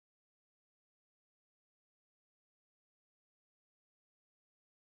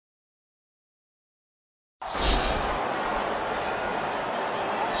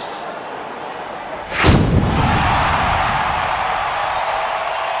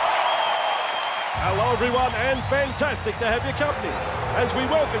Hello everyone, and fantastic to have your company as we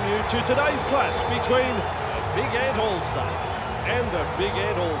welcome you to today's clash between the Big Ant All-Stars and the Big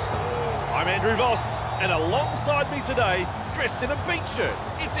Ant All-Stars. I'm Andrew Voss, and alongside me today, dressed in a beach shirt,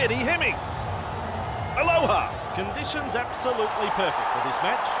 it's Eddie Hemmings. Aloha! Conditions absolutely perfect for this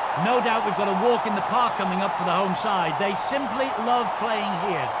match. No doubt we've got a walk in the park coming up for the home side. They simply love playing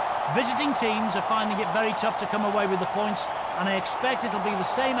here. Visiting teams are finding it very tough to come away with the points, and I expect it'll be the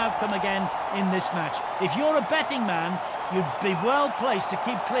same outcome again in this match. If you're a betting man, you'd be well placed to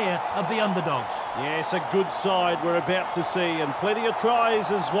keep clear of the underdogs. Yes, a good side we're about to see, and plenty of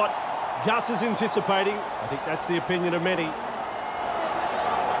tries is what Gus is anticipating. I think that's the opinion of many.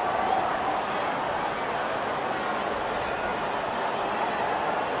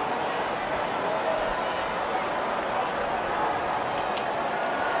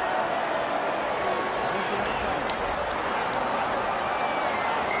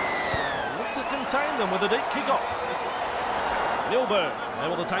 Contain them with a deep kick-off. Milburn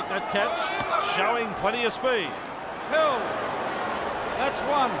able to take that catch, showing plenty of speed. Hill, that's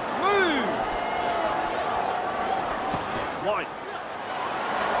one. Move! White.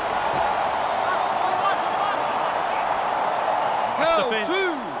 Hill, Defense.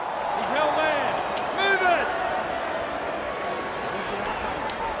 two. He's held there. Move it!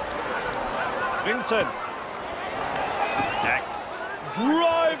 Vincent. Axe.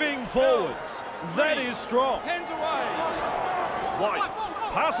 Driving forwards. That is strong. Hands away. White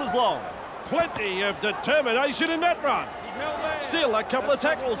passes long. Plenty of determination in that run. He's held there. Still a couple of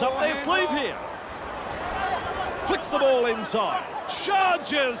tackles up their sleeve here. Flicks the ball inside.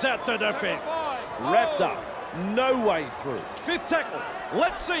 Charges at the defence. Wrapped up. No way through. Fifth tackle.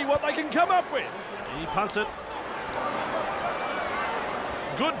 Let's see what they can come up with. He punts it.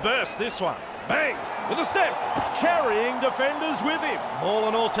 Good burst this one. Bang! With a step. Carrying defenders with him. Ball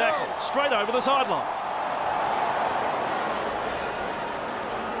and all tackle. Straight over the sideline.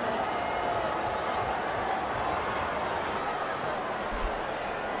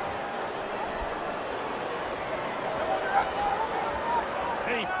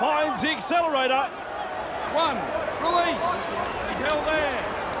 He finds the accelerator. One. Release. He's held there.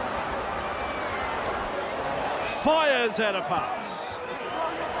 Fires out a pass.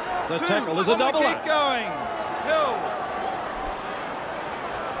 The Two. tackle is a double Keep act. going. Hill.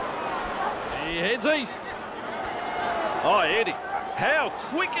 He heads east. Oh, Eddie, how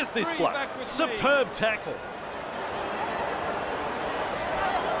quick is this Three bloke? back with Superb me. tackle.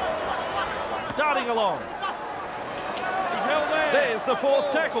 Darting along. He's held there. There's the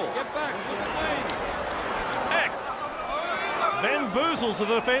fourth tackle. Get back. Look at me. Axe. Bamboozles the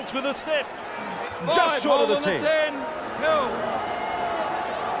defence with a step. Five, Just short of the hold on 10. Hill.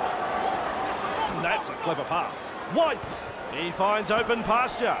 That's a clever pass. White. He finds open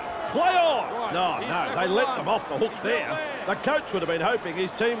pasture. Play on. Right. No, they let them off the hook there. The coach would have been hoping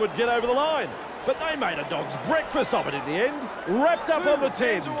his team would get over the line. But they made a dog's breakfast of it in the end. Wrapped up on the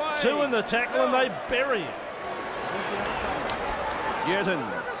 10. Two in the tackle and they bury it.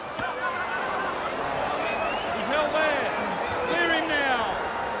 Gittins. He's held there. Clear him now.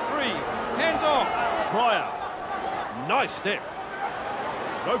 Three. Hands off. Pryor. Nice step.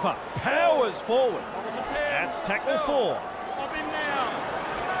 Roper powers forward. That's tackle 4. Off him now.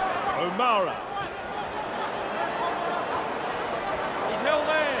 O'Mara. He's held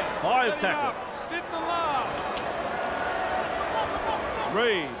there. 5 Let him tackles. up. Fifth and last.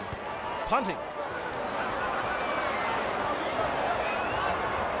 Reed. Punting.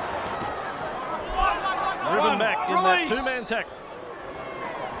 Driven back in that Release. 2-man tackle.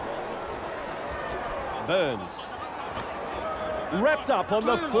 Burns. Wrapped up on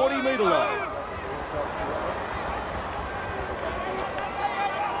the 40-metre line.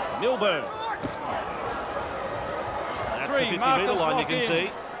 Milburn. That's the 50-metre line you can see.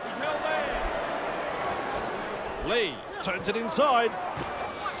 He's held there. Lee turns it inside.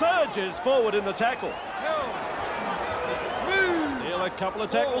 Surges forward in the tackle. Hill. Move. Still a couple of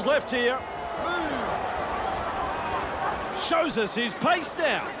tackles left here. Move. Shows us his pace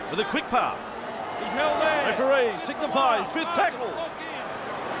now with a quick pass. He's held there. Referee signifies 5th tackle. Lock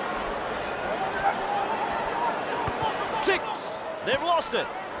in. Ticks. They've lost it.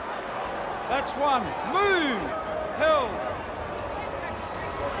 That's one. Move. Hill.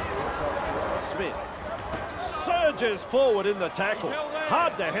 Smith surges forward in the tackle. He's held there.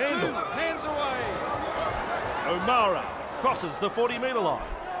 Hard to 2. handle. Hands away. O'Mara crosses the 40-metre line.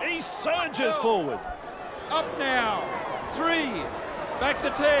 He surges forward. Up now. 3. Back to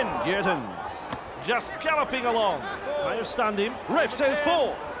 10. Gittins just galloping along. May have stunned him. Ref says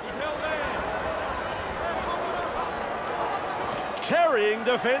 4. He's held there. carrying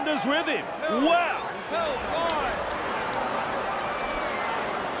defenders with him. Wow! Held wide.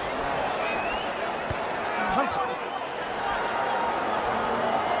 Punts it.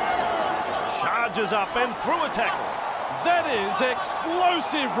 Charges up and through a tackle. That is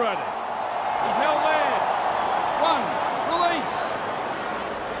explosive running. He's held there. One. Release.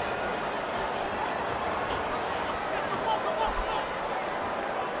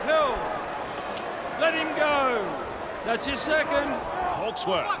 Held. Let him go. That's his second.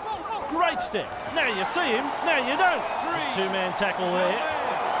 Hawksworth. Great step. Now you see him, now you don't. Two-man tackle there.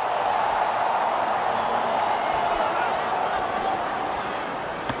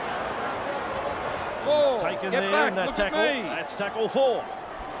 Four. Taken Get there back. in that Look tackle. at me. That's tackle 4.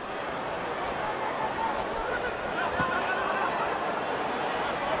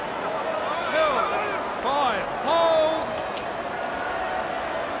 Held. 5. Hold.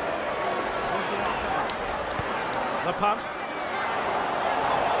 The punt.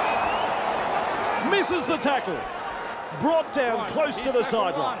 Misses the tackle. Brought down One. close He's to the tackle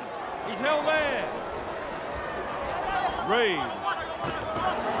sideline. one. He's held there. Reed.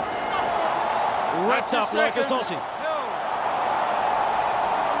 Wrapped That's up like a his sausage. second. Held.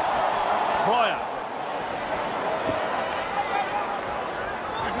 Pryor.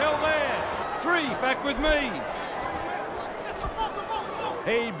 He's held there. 3. Back with me.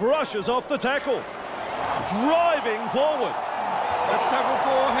 He brushes off the tackle. Driving forward. That's tackle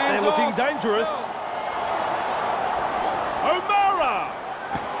 4. Hands They're looking off. dangerous. O'Mara.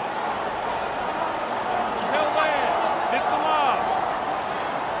 He's held there. Hit the last.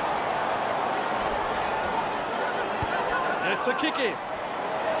 It's a kick in.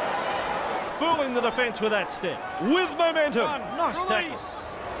 Fooling the defence with that step. With momentum. One. Nice tackle. Release.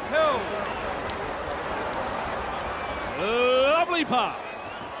 Held. Lovely pass.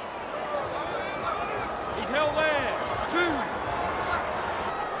 He's held there. 2.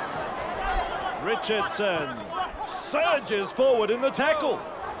 Richardson surges forward in the tackle.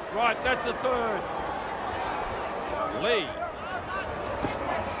 Right, that's the 3rd. Lee.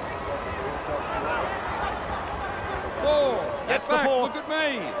 4. That's Get the back. 4th. Look at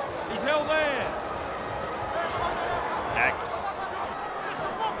me. He's held there. Axe.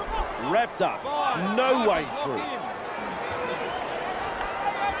 Wrapped up. 5. No way Marcus, lock through. in.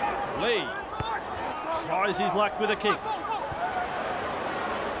 Lee. Tries his luck with a kick.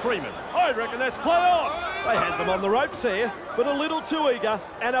 Freeman. I reckon that's play on. They had them on the ropes here, but a little too eager,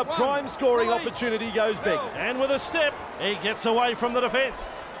 and a prime scoring opportunity goes big. And with a step, he gets away from the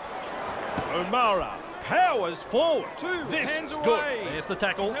defence. O'Mara powers forward. 2. This Hands is away. good. There's the He's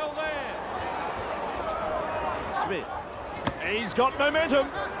tackle. held there. Smith. He's got momentum.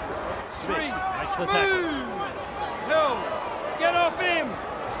 Smith 3. makes the tackle. Move. Held. Get off him.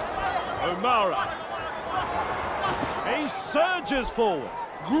 O'Mara. He surges forward.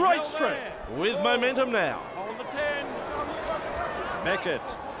 Great strength. With momentum now. Hold the 10. Beckett.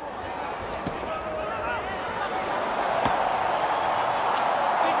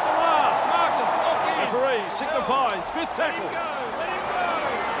 Hit the last. Marcus, lock in. Referee signifies 5th Let him tackle. go. Let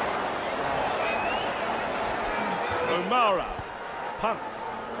him O'Mara punts.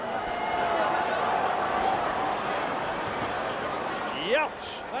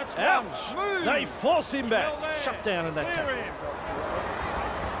 Ouch! That's Ouch! one. Move. They force him He's back. held there. Shut down in that Clear tackle. him.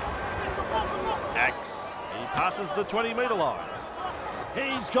 Axe. He passes the 20-metre line.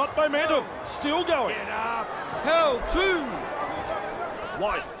 He's got momentum. Still going. Get up. Held. 2.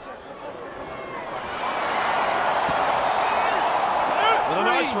 White. With a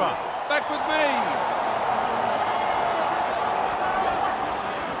nice 3. run. Back with me.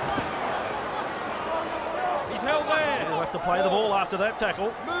 He's held there. He'll have to play the ball after that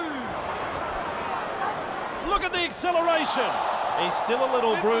tackle. Move. Look at the acceleration. He's still a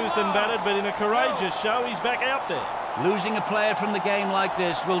little bruised and battered, but in a courageous show, he's back out there. Losing a player from the game like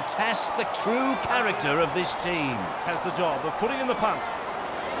this will test the true character of this team. Has the job of putting in the punt.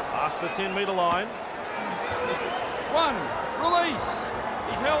 Past the 10-metre line. 1. Release.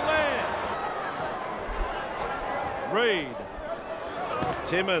 He's held there. Reed.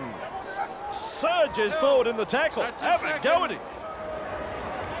 Timmons. Surges forward in the tackle. That's his Have a second. go at him.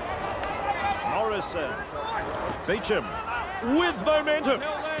 Morrison. Beecham. With momentum. He's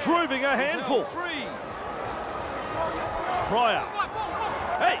held there. Proving a He's handful. held 3. Pryor.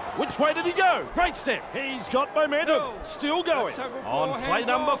 Hey, which way did he go? Great step. He's got momentum. No. Still going. That's tackle 4, On play hands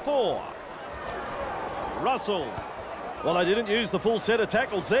number off. 4. Russell. Well, they didn't use the full set of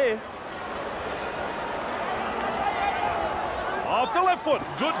tackles there. Off the left foot.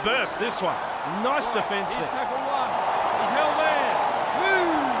 Good burst, this one. Nice defence He's there. tackle 1. He's held there.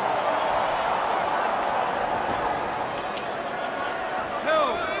 Move.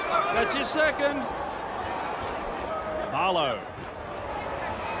 That's your second. Barlow.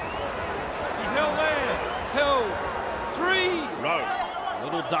 He's held there. Held. 3. Rowe.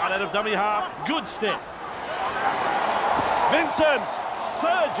 Little dart out of dummy half. Good step. Vincent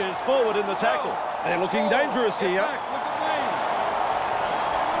surges forward in the tackle. They're looking dangerous Get here. back, look at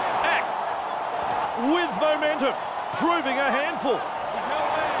Axe with momentum, proving a handful. me. He's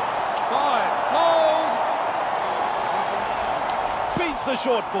held there. 5. Hold. Feeds the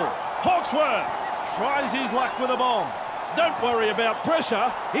short ball. Hawksworth tries his luck with a bomb. Don't worry about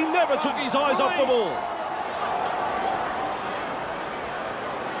pressure. He never took his eyes off the ball.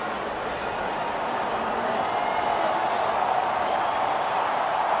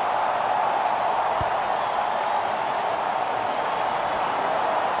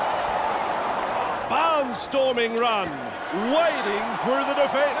 Barnstorming run, wading through the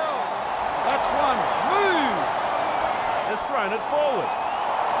defence. That's 1. Move. Has thrown it forward.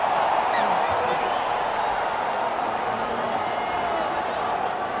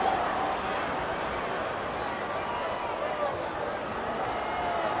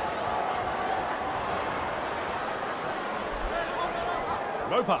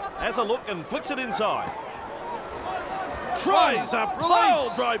 Roper has a look and flicks it inside. Tries a pile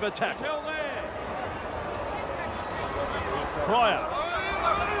driver He's tackle. held there. Pryor.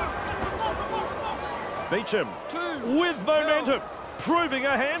 Beecham 2. with momentum, proving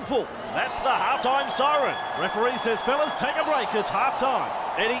a handful. That's the halftime siren. Referee says, fellas, take a break. It's halftime.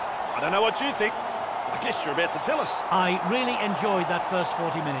 Eddie, I don't know what you think. I guess you're about to tell us. I really enjoyed that first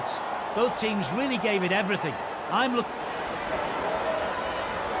 40 minutes. Both teams really gave it everything. I'm looking...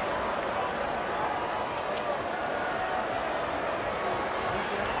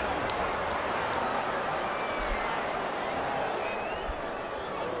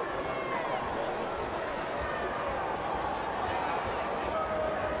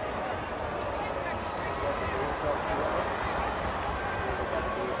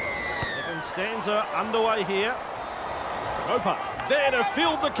 Stanza underway here. Roper there to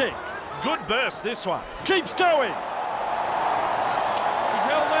field the kick. Good burst this one. Keeps going. He's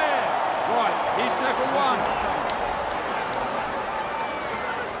held there. Right, he's tackle 1.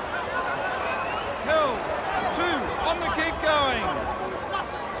 Held. 2. On the kick going.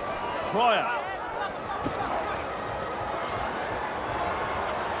 Pryor.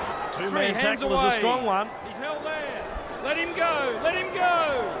 3 Two-man hands tackle away. is a strong one. He's held there. Let him go. Let him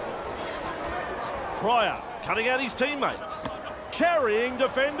go. Pryor cutting out his teammates. Carrying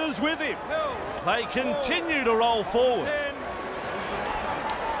defenders with him. Held. They continue to roll forward.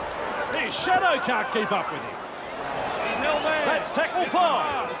 10. His shadow can't keep up with him. He's held there. That's tackle It's the 5.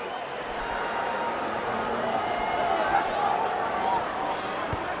 pass.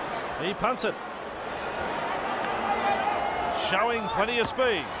 He punts it. Showing plenty of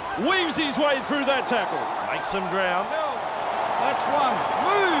speed. Weaves his way through that tackle. Makes some ground. Held. That's 1.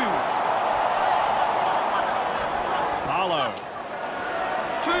 Move. Barlow.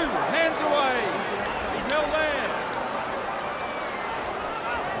 2. Hands away. He's held there.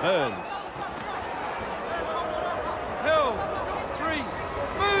 Burns. Held. 3.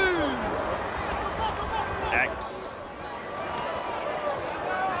 Move. Axe.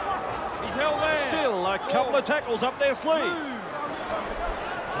 He's held there. Still a couple of tackles up their sleeve. Move.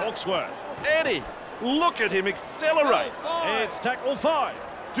 Hawksworth. Eddie. Look at him accelerate. Tackle 5. It's tackle 5.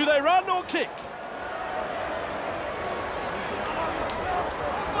 Do they run or kick?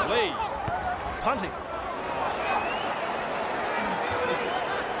 Lee. Punting.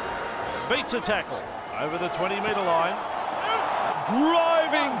 Beats a tackle. Over the 20-metre line.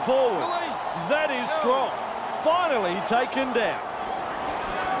 Driving forwards. Release. That is strong. Finally taken down.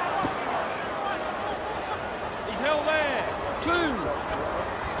 He's held there. 2.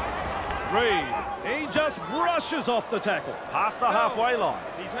 Reed. He just brushes off the tackle. Past the halfway line.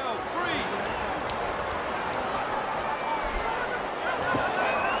 He's held. 3.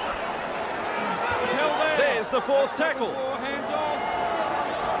 He's held there. There's the 4th tackle. 4. Hands off.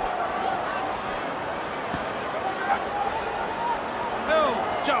 Held.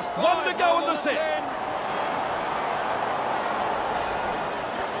 Just one to go in the set. 10.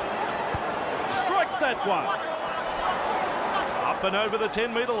 Strikes that one. Up and over the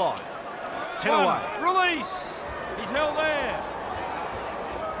 10-metre line. 10 away. 1. Release. He's held there.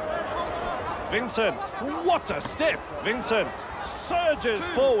 Vincent. What a step. Vincent surges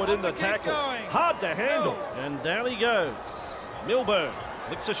 2. forward in On the the kick tackle. going. Hard to handle. And down he goes. Milburn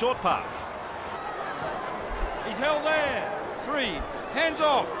flicks a short pass. He's held there. 3. Hands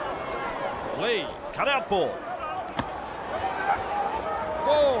off. Lee. Cut out ball.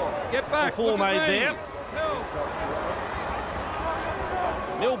 4. Get back. Full Look at made me. there. Held.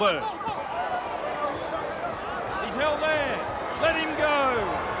 Milburn. He's held there. Let him go.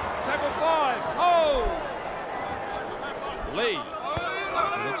 Tackle 5. Hold. Lee.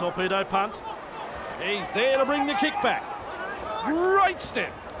 The torpedo punt. He's there to bring the kick back. Great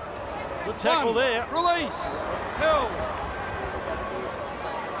step. Good tackle there. Release. Held.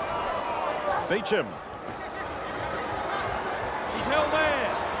 Beecham. He's held there.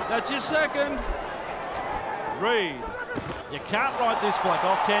 That's your second. Reed. You can't write this bloke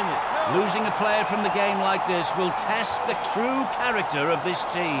off, can you? Losing a player from the game like this will test the true character of this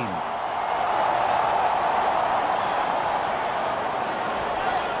team.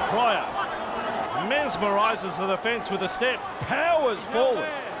 Pryor mesmerises the defence with a step. Powers forward.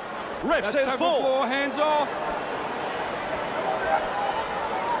 Ref says full. Hands off.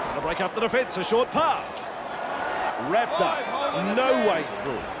 Gonna break up the defence. A short pass. Wrapped up. No way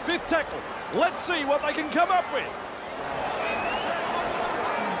through. Fifth tackle. Let's see what they can come up with.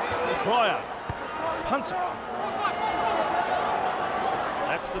 Pryor punts it.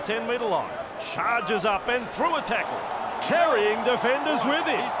 That's the 10-metre line. Charges up and through a tackle. Carrying defenders with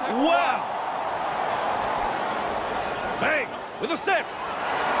him. Wow. Bang. With a step.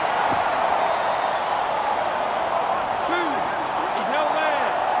 2. He's held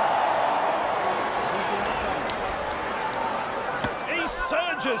there. He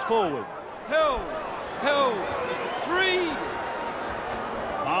surges forward. Held. 3.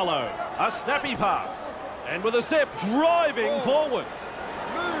 Barlow, a snappy pass. And with a step, driving forward.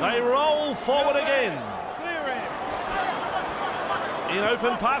 They roll forward again. Clear him. In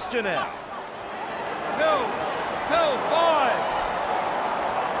open pasture now. Held. 5.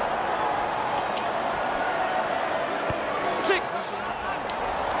 6.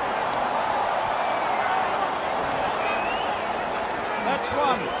 That's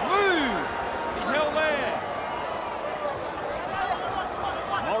 1. Move. He's held there.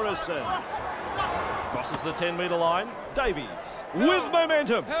 Morrison crosses the 10-metre line. Davies with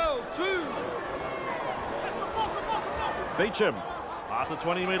momentum. Held. 2. Beecham past the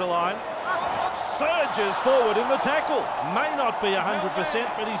 20-metre line. Surges forward in the tackle. May not be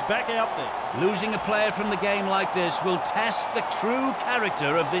 100%, but he's back out there. Losing a player from the game like this will test the true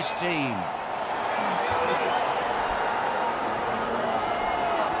character of this team.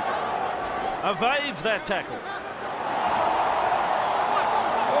 Evades that tackle.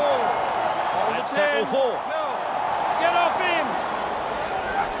 That's 10. tackle 4. Get off him.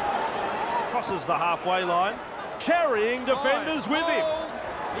 Crosses the halfway line. Carrying defenders with him.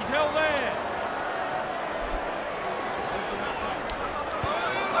 He's held there.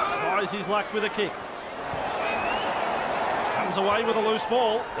 Tries his luck with a kick. Comes away with a loose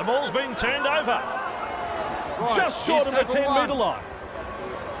ball. The ball's been turned over. Right, Just short of the 10-metre line.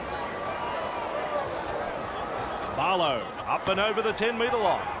 Barlow up and over the 10-metre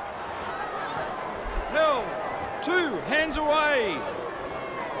line. Held. 2. Hands away.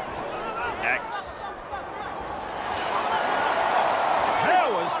 Axe.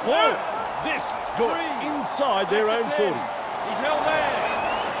 Powers forward. This is good. 3. Inside their own 40. He's held there.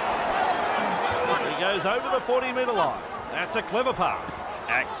 He goes over the 40-metre line. That's a clever pass.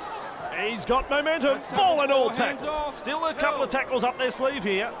 Axe. He's got momentum. That's Ball and all hands tackle. off. Still a couple of tackles up their sleeve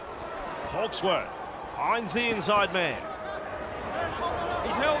here. Hawksworth finds the inside man.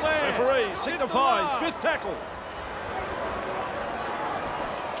 He's held there. Referee signifies 5th tackle.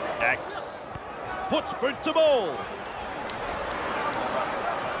 Axe puts boot to ball.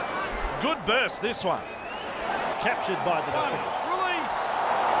 Good burst this one. Captured by the defence. Release.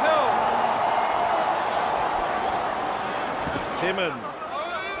 Held. Timmons.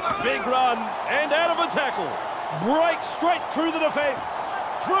 Big run and out of a tackle. Breaks straight through the defence.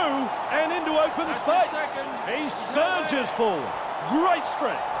 Through and into open space. He surges forward. Great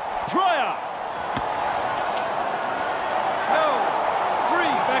strength. Pryor. Held. 3.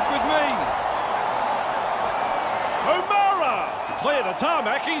 Back with me. O'Mara. Clear the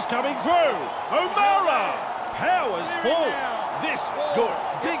tarmac. He's coming through. O'Mara. Powers forward. This is good.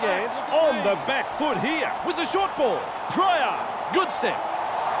 Big Ant on the back foot here with the short ball. Pryor. Good step.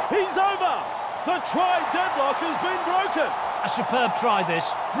 He's over. The try deadlock has been broken. A superb try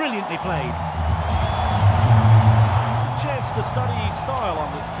this, brilliantly played. Chance to study his style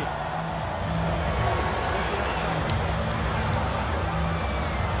on this kick.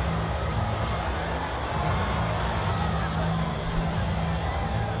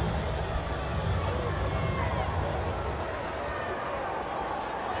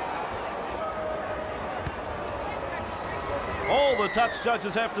 All the touch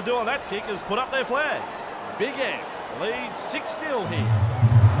judges have to do on that kick is put up their flags. Big Ant leads 6-0 here.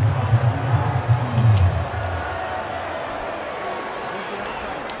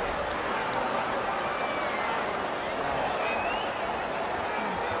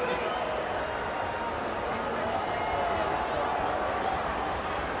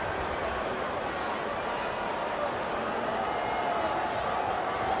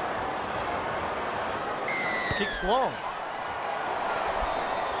 Kicks long.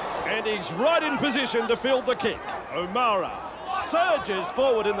 And he's right in position to field the kick. O'Mara surges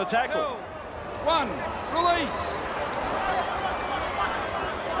forward in the tackle. One, release.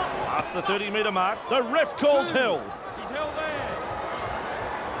 Past the 30-metre mark, the ref calls held. He's held there.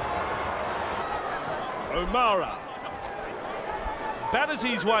 O'Mara batters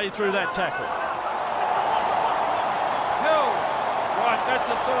his way through that tackle. Held. Right, that's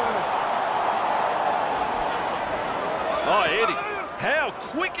a third. Oh, Eddie, how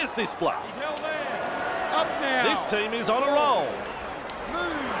quick is this bloke? He's held there. Up now. This team is on a roll.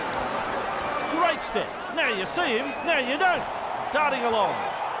 Move. Great step. Now you see him, now you don't. Darting along.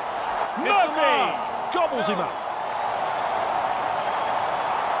 Murphy gobbles him up.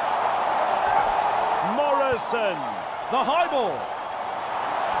 Morrison, the high ball.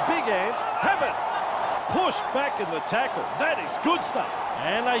 Big Ant, have it. Pushed back in the tackle. That is good stuff.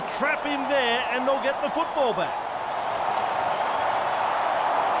 And they trap him there and they'll get the football back.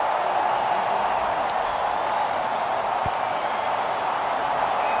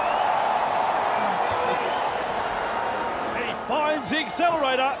 He finds the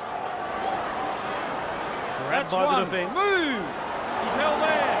accelerator. Grabbed That's by one. the defence. Move. He's held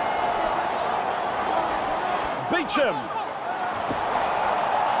there. Beecham.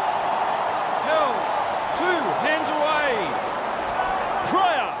 Held. Two, hands away.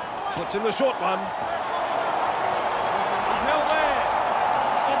 Pryor slips in the short one. He's held there.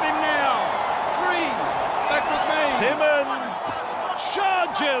 Up him now. Three. Back with me. Timmins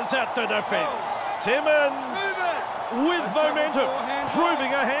charges at the defence. Timmins Move it. with And momentum, several more hands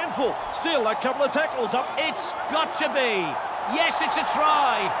proving a handful. Still a couple of tackles up. It's got to be. Yes, it's a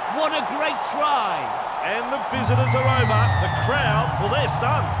try. What a great try. And the visitors are over. The crowd, well, they're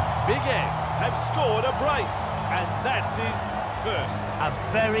stunned. Big Ant have scored a brace. And that's his first. A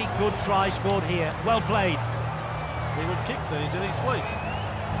very good try scored here. Well played. He would kick these in his sleep.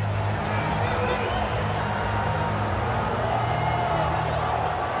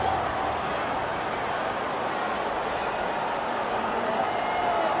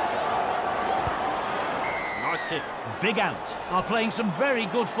 Nice kick. Big Ant are playing some very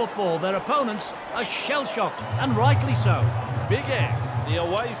good football. Their opponents are shell-shocked, and rightly so. Big Ant, the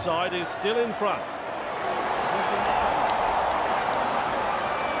away side, is still in front.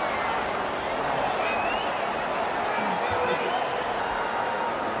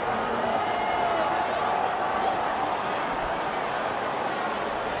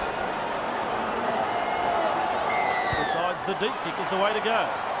 Decides the deep kick is the way to go.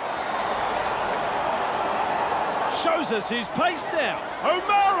 Shows us his pace now.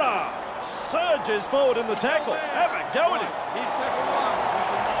 O'Mara surges forward in the tackle. Have a go at him. He's tackle one.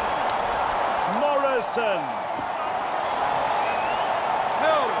 Morrison.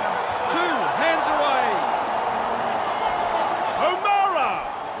 Held. Two, hands away. O'Mara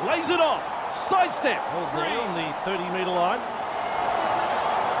lays it off. Sidestep. Well, there on the 30-metre line.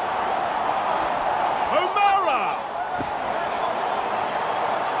 O'Mara.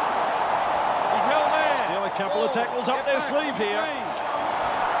 He's held there. Still a couple of tackles up Get their back. sleeve here. Me.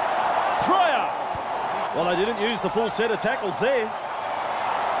 Pryor. Well, they didn't use the full set of tackles there.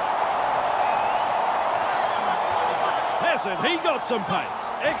 Hasn't he got some pace?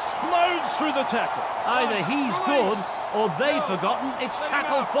 Explodes through the tackle. Either he's good or they've forgotten it's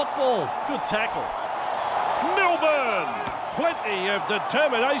tackle football. Good tackle. Milburn. Plenty of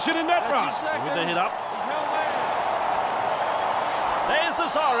determination in that run. That's his second. With the hit up. He's held there. There's the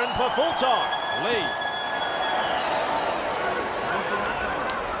siren for full time. Lee.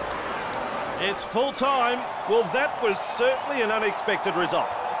 It's full time. Well, that was certainly an unexpected result.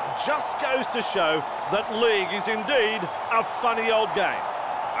 Just goes to show that league is indeed a funny old game.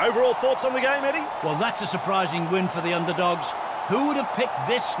 Overall thoughts on the game, Eddie? Well, that's a surprising win for the underdogs. Who would have picked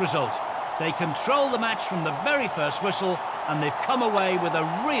this result? They control the match from the very first whistle, and they've come away with a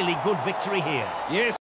really good victory here. Yes.